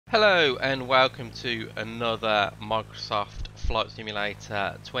Hello and welcome to another Microsoft Flight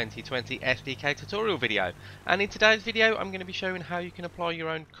Simulator 2020 SDK tutorial video. And in today's video I'm going to be showing how you can apply your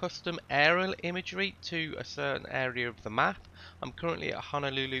own custom aerial imagery to a certain area of the map. I'm currently at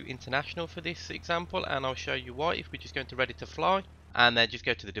Honolulu International for this example, and I'll show you why. If we just go into Ready to Fly and then just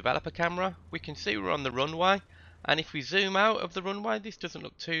go to the developer camera, we can see we're on the runway. And if we zoom out of the runway, this doesn't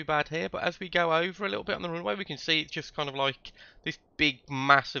look too bad here, but as we go over a little bit on the runway, we can see it's just kind of like this big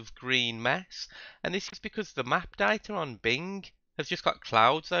massive green mess. And this is because the map data on Bing has just got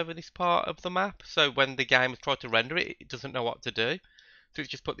clouds over this part of the map, so when the game has tried to render it, it doesn't know what to do, so it's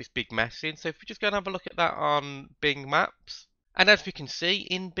just put this big mess in. So if we just go and have a look at that on Bing Maps, and as we can see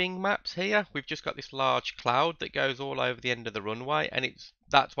in Bing Maps here, we've just got this large cloud that goes all over the end of the runway, and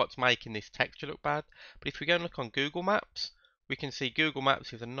that's what's making this texture look bad. But if we go and look on Google Maps, we can see Google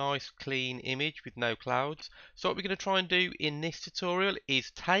Maps is a nice clean image with no clouds. So what we're going to try and do in this tutorial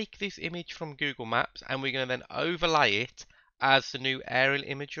is take this image from Google Maps, and we're going to then overlay it as the new aerial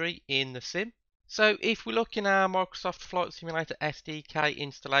imagery in the sim. So if we look in our Microsoft Flight Simulator SDK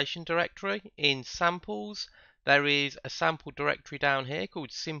installation directory, in samples, there is a sample directory down here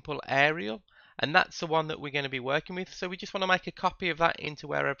called Simple Aerial, and that's the one that we're going to be working with. So we just want to make a copy of that into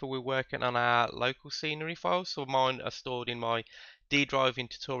wherever we're working on our local scenery files. So mine are stored in my D drive in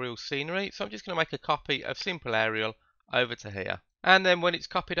tutorial scenery. So I'm just going to make a copy of Simple Aerial over to here. And then when it's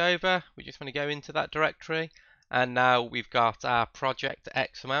copied over, we just want to go into that directory. And now we've got our project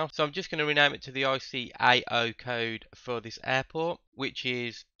XML. So I'm just going to rename it to the ICAO code for this airport, which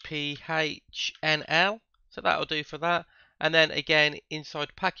is PHNL. So that'll do for that. And then again,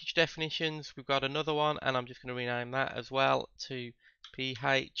 inside package definitions, we've got another one, and I'm just going to rename that as well to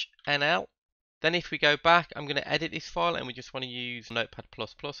PHNL. Then if we go back, I'm going to edit this file, and we just want to use Notepad++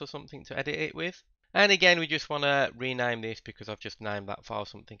 or something to edit it with. And again, we just want to rename this because I've just named that file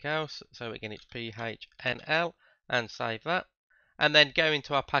something else. So again, it's PHNL, and save that. And then go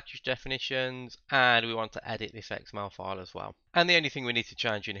into our package definitions, and we want to edit this XML file as well. And the only thing we need to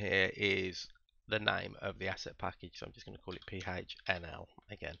change in here is the name of the asset package, so I'm just going to call it PHNL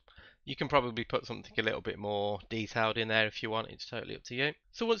again. You can probably put something a little bit more detailed in there if you want, it's totally up to you.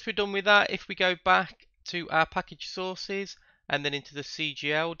 So once we're done with that, if we go back to our package sources and then into the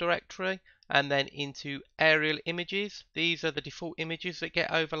CGL directory and then into aerial images, these are the default images that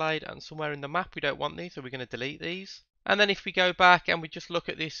get overlaid and somewhere in the map. We don't want these, so we're going to delete these. And then if we go back and we just look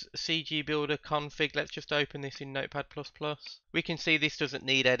at this CG Builder config, let's just open this in Notepad++. We can see this doesn't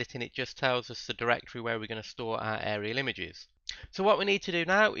need editing, it just tells us the directory where we're going to store our aerial images. So what we need to do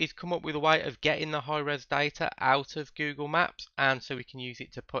now is come up with a way of getting the high-res data out of Google Maps, and so we can use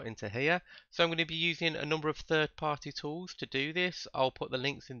it to put into here. So I'm going to be using a number of third-party tools to do this. I'll put the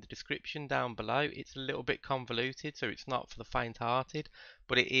links in the description down below. It's a little bit convoluted, so it's not for the faint-hearted,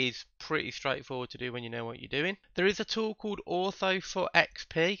 but it is pretty straightforward to do when you know what you're doing. There is a tool called Ortho for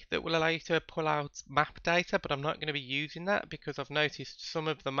XP that will allow you to pull out map data, but I'm not going to be using that because I've noticed some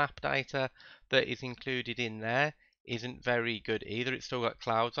of the map data that is included in there isn't very good either. It's still got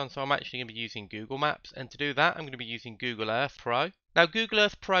clouds on, so I'm actually going to be using Google Maps, and to do that I'm going to be using Google Earth Pro. Now Google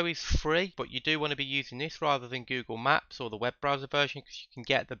Earth Pro is free, but you do want to be using this rather than Google Maps or the web browser version because you can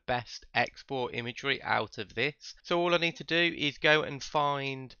get the best export imagery out of this. So all I need to do is go and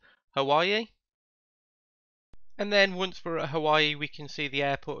find Hawaii. And then once we're at Hawaii, we can see the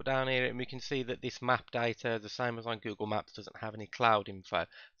airport down here, and we can see that this map data, the same as on Google Maps, doesn't have any cloud info.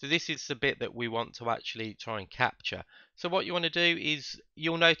 So this is the bit that we want to actually try and capture. So what you want to do is,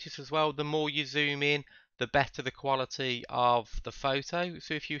 you'll notice as well, the more you zoom in, the better the quality of the photo.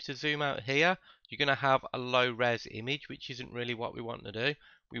 So if you were to zoom out here, you're going to have a low res image, which isn't really what we want to do.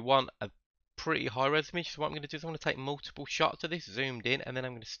 We want a pretty high res image. So what I'm going to do is I'm going to take multiple shots of this zoomed in, and then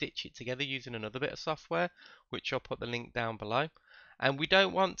I'm going to stitch it together using another bit of software, which I'll put the link down below. And we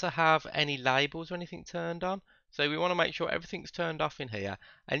don't want to have any labels or anything turned on, so we want to make sure everything's turned off in here.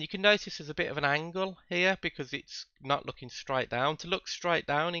 And you can notice there's a bit of an angle here because it's not looking straight down. To look straight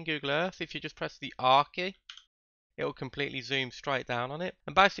down in Google Earth, if you just press the R key, it will completely zoom straight down on it.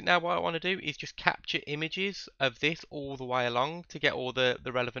 And basically now what I want to do is just capture images of this all the way along to get all the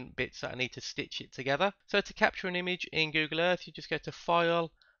relevant bits that I need to stitch it together. So to capture an image in Google Earth, you just go to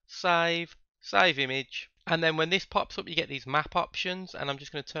File, Save, Save Image. And then when this pops up, you get these map options, and I'm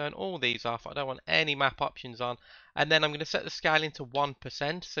just going to turn all these off. I don't want any map options on. And then I'm going to set the scaling to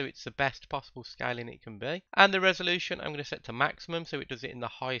 1%, so it's the best possible scaling it can be. And the resolution I'm going to set to maximum, so it does it in the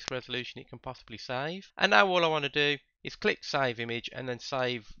highest resolution it can possibly save. And now all I want to do is click Save Image, and then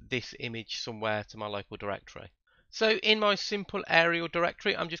save this image somewhere to my local directory. So in my simple aerial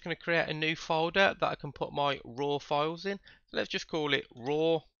directory, I'm just going to create a new folder that I can put my raw files in. So let's just call it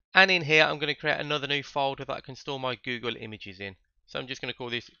raw And in here, I'm going to create another new folder that I can store my Google images in. So I'm just going to call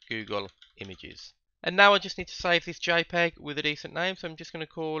this Google Images. And now I just need to save this JPEG with a decent name. So I'm just going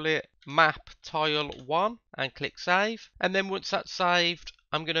to call it map tile 1 and click save. And then once that's saved,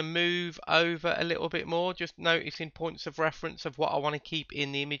 I'm going to move over a little bit more, just noticing points of reference of what I want to keep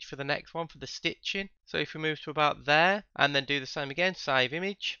in the image for the next one for the stitching. So if we move to about there and then do the same again, save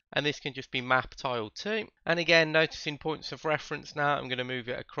image, and this can just be map tile 2. And again, noticing points of reference now, I'm going to move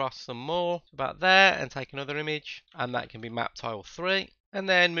it across some more about there and take another image, and that can be map tile 3. And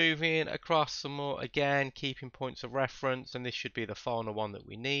then moving across some more again, keeping points of reference, and this should be the final one that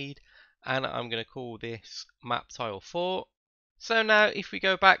we need. And I'm going to call this map tile 4. So now if we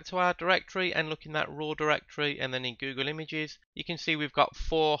go back to our directory and look in that raw directory and then in Google Images, you can see we've got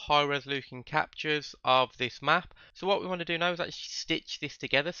 4 high resolution captures of this map. So what we want to do now is actually stitch this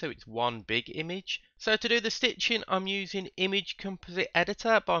together so it's one big image. So to do the stitching, I'm using Image Composite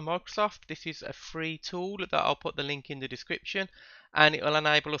Editor by Microsoft. This is a free tool that I'll put the link in the description, and it will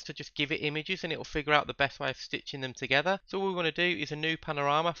enable us to just give it images and it will figure out the best way of stitching them together. So all we want to do is a new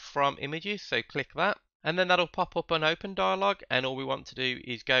panorama from images, so click that. And then that'll pop up an open dialog, and all we want to do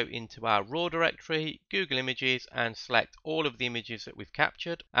is go into our raw directory, Google Images, and select all of the images that we've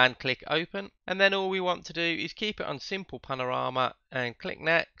captured and click open. And then all we want to do is keep it on simple panorama and click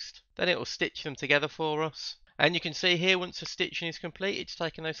next. Then it will stitch them together for us. And you can see here, once the stitching is complete, it's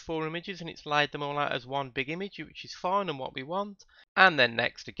taken those 4 images and it's laid them all out as one big image, which is fine and what we want. And then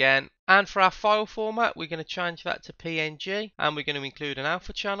next again. And for our file format, we're going to change that to PNG, and we're going to include an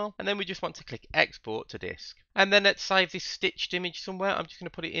alpha channel. And then we just want to click export to disk. And then let's save this stitched image somewhere. I'm just going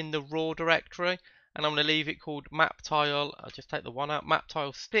to put it in the raw directory, and I'm going to leave it called map tile. I'll just take the one out, map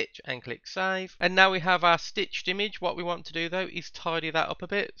tile stitch, and click save. And now we have our stitched image. What we want to do though is tidy that up a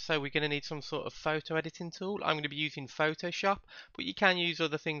bit. So we're going to need some sort of photo editing tool. I'm going to be using Photoshop, but you can use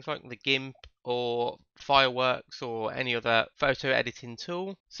other things like the GIMP or Fireworks or any other photo editing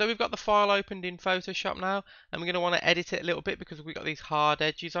tool. So we've got the file opened in Photoshop now, and we're going to want to edit it a little bit because we've got these hard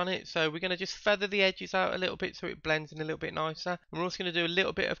edges on it. So we're going to just feather the edges out a little bit so it blends in a little bit nicer. And we're also going to do a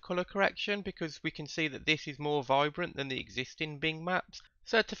little bit of color correction because we can see that this is more vibrant than the existing Bing maps.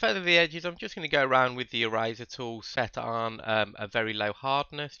 So to feather the edges, I'm just going to go around with the eraser tool set on a very low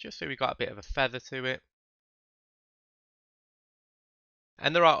hardness, just so we've got a bit of a feather to it.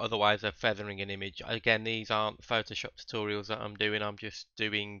 And there are other ways of feathering an image. Again, these aren't Photoshop tutorials that I'm doing. I'm just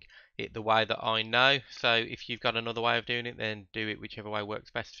doing it the way that I know. So if you've got another way of doing it, then do it whichever way works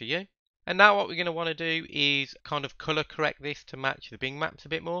best for you. And now what we're going to want to do is kind of color correct this to match the Bing maps a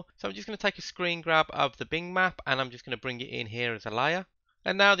bit more. So I'm just going to take a screen grab of the Bing map, and I'm just going to bring it in here as a layer.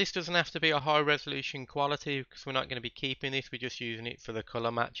 And now this doesn't have to be a high resolution quality because we're not going to be keeping this. We're just using it for the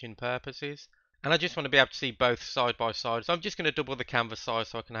color matching purposes. And I just want to be able to see both side by side. So I'm just going to double the canvas size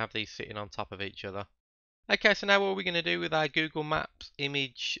so I can have these sitting on top of each other. Okay, so now what we're going to do with our Google Maps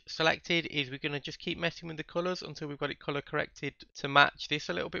image selected is we're going to just keep messing with the colours until we've got it colour corrected to match this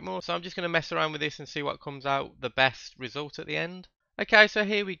a little bit more. So I'm just going to mess around with this and see what comes out the best result at the end. Okay, so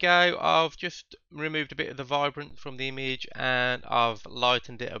here we go. I've just removed a bit of the vibrance from the image, and I've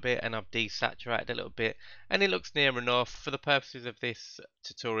lightened it a bit, and I've desaturated a little bit, and it looks near enough. For the purposes of this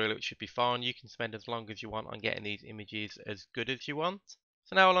tutorial, it should be fine. You can spend as long as you want on getting these images as good as you want.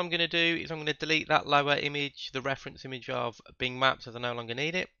 So now all I'm going to do is I'm going to delete that lower image, the reference image of Bing Maps, as I no longer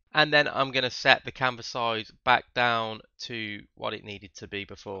need it. And then I'm going to set the canvas size back down to what it needed to be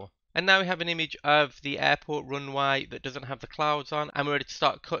before. And now we have an image of the airport runway that doesn't have the clouds on, and we're ready to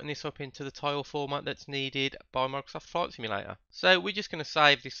start cutting this up into the tile format that's needed by Microsoft Flight Simulator. So we're just going to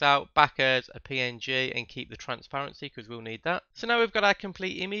save this out back as a PNG and keep the transparency because we'll need that. So now we've got our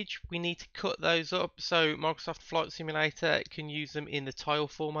complete image. We need to cut those up so Microsoft Flight Simulator can use them in the tile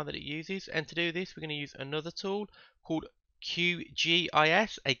format that it uses. And to do this, we're going to use another tool called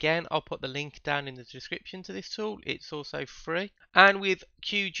QGIS. Again, I'll put the link down in the description to this tool. It's also free. And with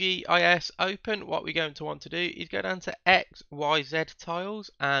QGIS open, what we're going to want to do is go down to XYZ tiles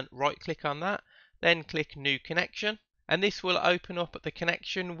and right click on that, then click new connection. And this will open up the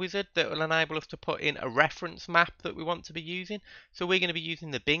connection wizard that will enable us to put in a reference map that we want to be using. So we're going to be using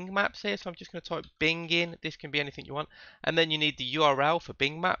the Bing maps here. So I'm just going to type Bing in. This can be anything you want. And then you need the URL for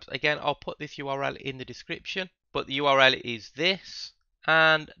Bing maps. Again, I'll put this URL in the description, but the URL is this.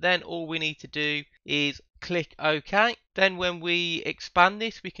 And then all we need to do is click OK. Then when we expand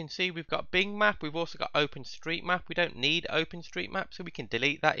this, we can see we've got Bing Map. We've also got OpenStreetMap. We don't need OpenStreetMap, so we can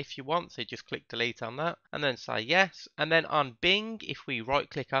delete that if you want. So just click delete on that and then say yes. And then on Bing, if we right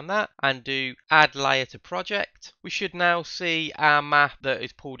click on that and do add layer to project, we should now see our map that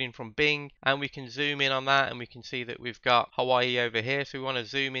is pulled in from Bing, and we can zoom in on that and we can see that we've got Hawaii over here. So we want to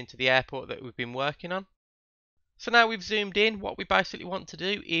zoom into the airport that we've been working on. So now we've zoomed in, what we basically want to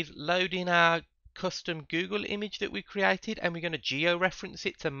do is load in our custom Google image that we created, and we're going to geo-reference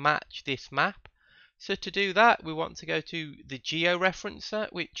it to match this map. So to do that, we want to go to the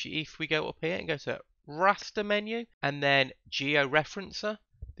geo-referencer, which if we go up here and go to raster menu and then geo-referencer,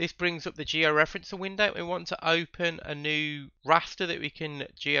 this brings up the geo-referencer window. We want to open a new raster that we can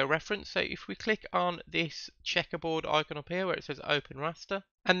geo-reference. So if we click on this checkerboard icon up here where it says open raster,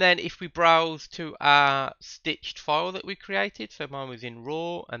 and then if we browse to our stitched file that we created, so mine was in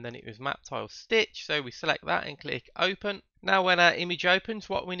raw and then it was map tile stitch, so we select that and click open. Now when our image opens,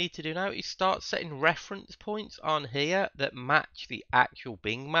 what we need to do now is start setting reference points on here that match the actual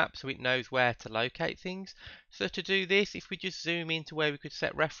Bing map so it knows where to locate things. So to do this, if we just zoom into where we could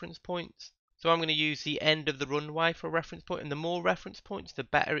set reference points, so I'm going to use the end of the runway for a reference point, and the more reference points, the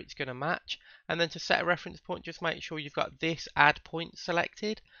better it's going to match. And then to set a reference point, just make sure you've got this add point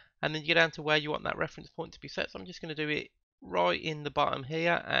selected, and then you go down to where you want that reference point to be set. So I'm just going to do it right in the bottom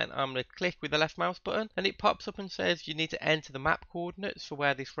here, and I'm going to click with the left mouse button, and it pops up and says you need to enter the map coordinates for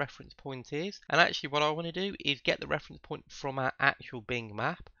where this reference point is. And actually what I want to do is get the reference point from our actual Bing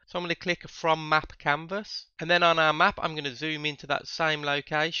map. So I'm going to click from map canvas, and then on our map I'm going to zoom into that same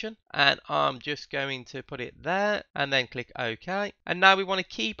location, and I'm just going to put it there and then click OK. And now we want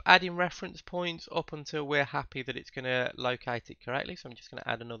to keep adding reference points up until we're happy that it's going to locate it correctly. So I'm just going to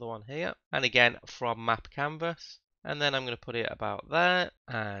add another one here, and again from map canvas. And then I'm going to put it about there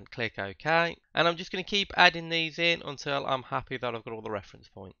and click OK. And I'm just going to keep adding these in until I'm happy that I've got all the reference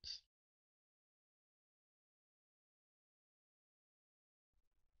points.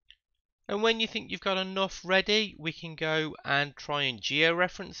 And when you think you've got enough ready, we can go and try and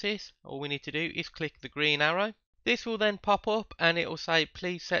geo-reference this. All we need to do is click the green arrow. This will then pop up and it will say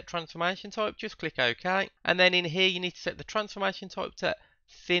please set transformation type. Just click OK. And then in here you need to set the transformation type to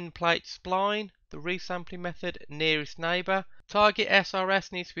thin plate spline, the resampling method nearest neighbor. Target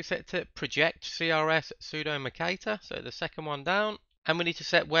SRS needs to be set to project CRS pseudo Mercator, so the second one down. And we need to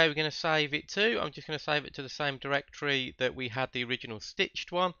set where we're going to save it to. I'm just going to save it to the same directory that we had the original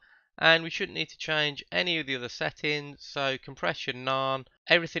stitched one. And we shouldn't need to change any of the other settings, so compression none,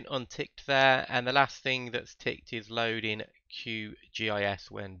 everything unticked there, and the last thing that's ticked is loading QGIS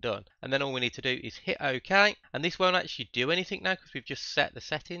when done. And then all we need to do is hit OK, and this won't actually do anything now because we've just set the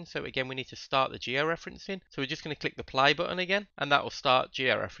settings. So again, we need to start the georeferencing, so we're just going to click the play button again, and that will start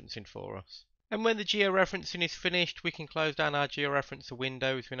georeferencing for us. And when the georeferencing is finished, we can close down our georeferencer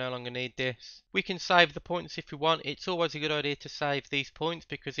window if we no longer need this. We can save the points if we want. It's always a good idea to save these points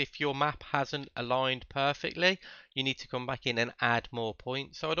because if your map hasn't aligned perfectly, you need to come back in and add more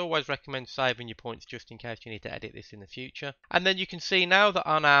points. So I'd always recommend saving your points just in case you need to edit this in the future. And then you can see now that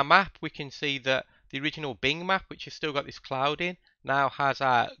on our map, we can see that the original Bing map, which has still got this cloud in, now has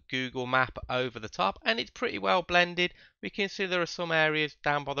our Google map over the top, and it's pretty well blended. We can see there are some areas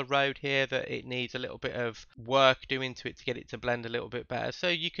down by the road here that it needs a little bit of work doing to it to get it to blend a little bit better. So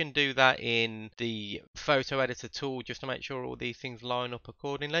you can do that in the photo editor tool just to make sure all these things line up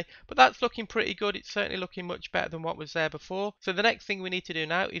accordingly. But that's looking pretty good. It's certainly looking much better than what was there before. So the next thing we need to do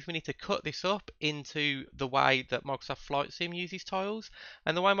now is we need to cut this up into the way that Microsoft Flight Sim uses tiles.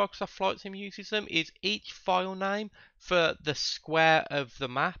 And the way Microsoft Flight Sim uses them is each file name for the square of the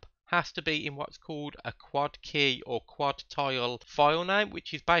map has to be in what's called a quad key or quad tile file name,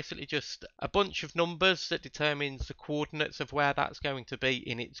 which is basically just a bunch of numbers that determines the coordinates of where that's going to be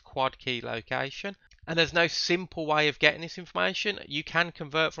in its quad key location. And there's no simple way of getting this information. You can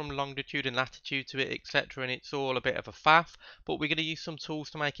convert from longitude and latitude to it, etc., and it's all a bit of a faff, but we're going to use some tools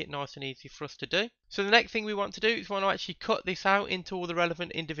to make it nice and easy for us to do. So the next thing we want to do is we want to actually cut this out into all the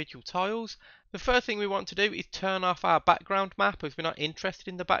relevant individual tiles. The first thing we want to do is turn off our background map, as we're not interested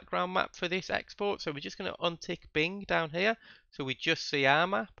in the background map for this export. So we're just going to untick Bing down here, so we just see our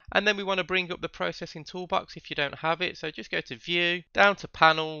map. And then we want to bring up the processing toolbox if you don't have it. So just go to View, down to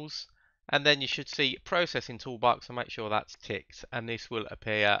Panels, and then you should see Processing Toolbox and make sure that's ticked, and this will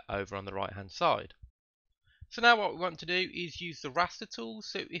appear over on the right hand side. So now what we want to do is use the raster tools.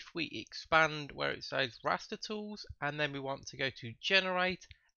 So if we expand where it says raster tools, and then we want to go to generate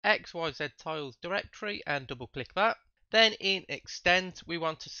XYZ tiles directory and double click that. Then in extent, we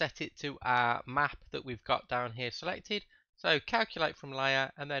want to set it to our map that we've got down here selected. So calculate from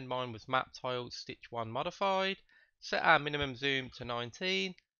layer, and then mine was map tiles stitch 1 modified. set our minimum zoom to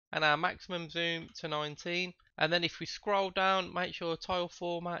 19 and our maximum zoom to 19. And then if we scroll down, make sure tile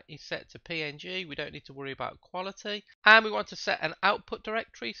format is set to PNG. We don't need to worry about quality. And we want to set an output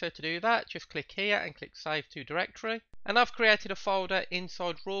directory. So to do that, just click here and click Save to Directory. And I've created a folder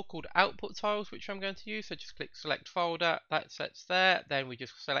inside raw called output tiles, which I'm going to use. So just click select folder, that sets there. Then we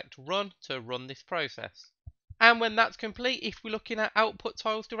just select run to run this process. And when that's complete, if we're looking at output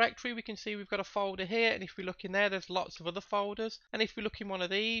tiles directory, we can see we've got a folder here. And if we look in there, there's lots of other folders. And if we look in one of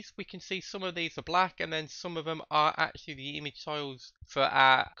these, we can see some of these are black and then some of them are actually the image tiles for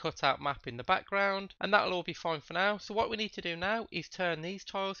our cutout map in the background. And that'll all be fine for now. So what we need to do now is turn these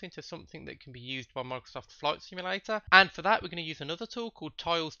tiles into something that can be used by Microsoft Flight Simulator. And for that, we're going to use another tool called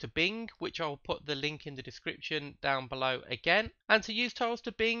Tiles to Bing, which I'll put the link in the description down below again. And to use Tiles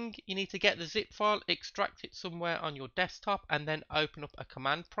to Bing, you need to get the zip file, extract it somewhere on your desktop, and then open up a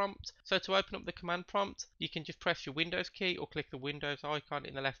command prompt. So to open up the command prompt, you can just press your Windows key or click the Windows icon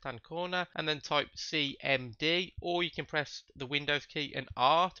in the left hand corner and then type CMD, or you can press the Windows key and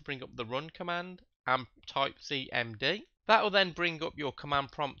R to bring up the run command and type CMD. That will then bring up your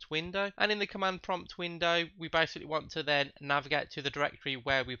command prompt window, and in the command prompt window we basically want to then navigate to the directory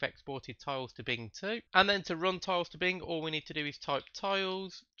where we've exported tiles to Bing to. And then to run tiles to Bing, all we need to do is type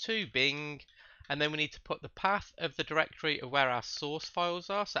tiles to Bing, and then we need to put the path of the directory of where our source files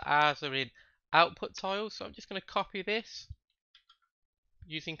are. So ours are in output tiles, so I'm just going to copy this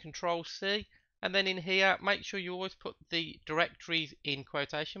using Control C, and then in here make sure you always put the directories in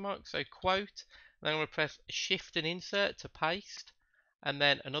quotation marks, so quote. Then I'm going to press Shift and Insert to paste, and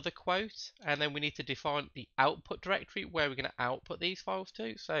then another quote, and then we need to define the output directory where we're going to output these files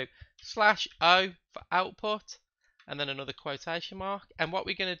to. So /O for output, and then another quotation mark. And what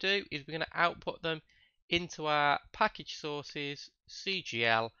we're going to do is we're going to output them into our package sources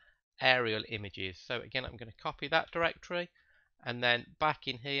CGL aerial images. So again, I'm going to copy that directory, and then back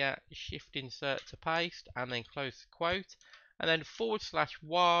in here, Shift Insert to paste, and then close the quote, and then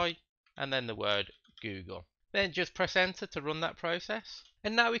 /Y, and then the word Google. Then just press enter to run that process.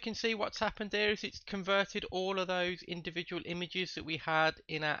 And now we can see what's happened here is it's converted all of those individual images that we had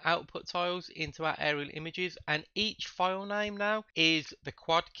in our output tiles into our aerial images, and each file name now is the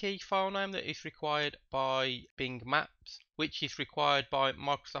quad key file name that is required by Bing Maps, which is required by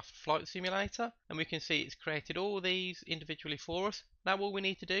Microsoft Flight Simulator. And we can see it's created all these individually for us. Now all we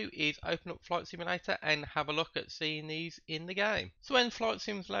need to do is open up Flight Simulator and have a look at seeing these in the game. So when Flight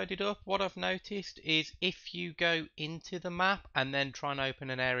Sim's loaded up, what I've noticed is if you go into the map and then try and open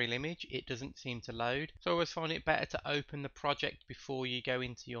an aerial image, it doesn't seem to load. So I always find it better to open the project before you go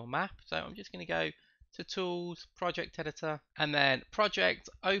into your map. So I'm just going to go to Tools, Project Editor, and then Project,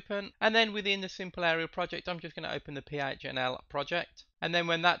 Open. And then within the Simple Aerial project, I'm just going to open the PHNL project. And then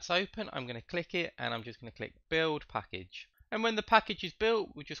when that's open, I'm going to click it, and I'm just going to click Build Package. And when the package is built,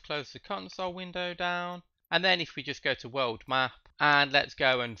 we'll just close the console window down. And then if we just go to World Map, and let's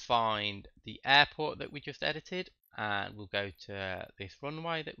go and find the airport that we just edited, and we'll go to this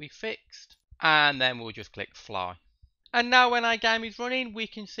runway that we fixed, and then we'll just click Fly. And now when our game is running, we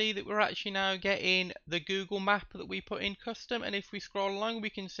can see that we're actually now getting the Google map that we put in custom. And if we scroll along, we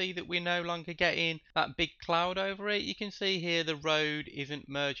can see that we're no longer getting that big cloud over it. You can see here the road isn't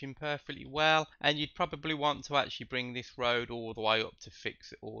merging perfectly well, and you'd probably want to actually bring this road all the way up to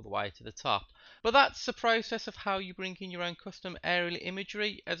fix it all the way to the top. But that's the process of how you bring in your own custom aerial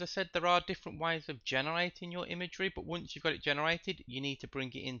imagery. As I said, there are different ways of generating your imagery, but once you've got it generated, you need to bring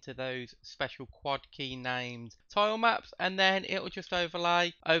it into those special quad key named tile maps, and then it'll just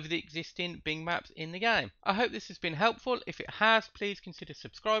overlay over the existing Bing maps in the game. I hope this has been helpful. If it has, please consider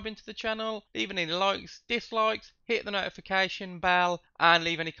subscribing to the channel, leaving any likes, dislikes, hit the notification bell, and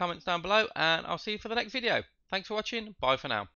leave any comments down below, and I'll see you for the next video. Thanks for watching. Bye for now.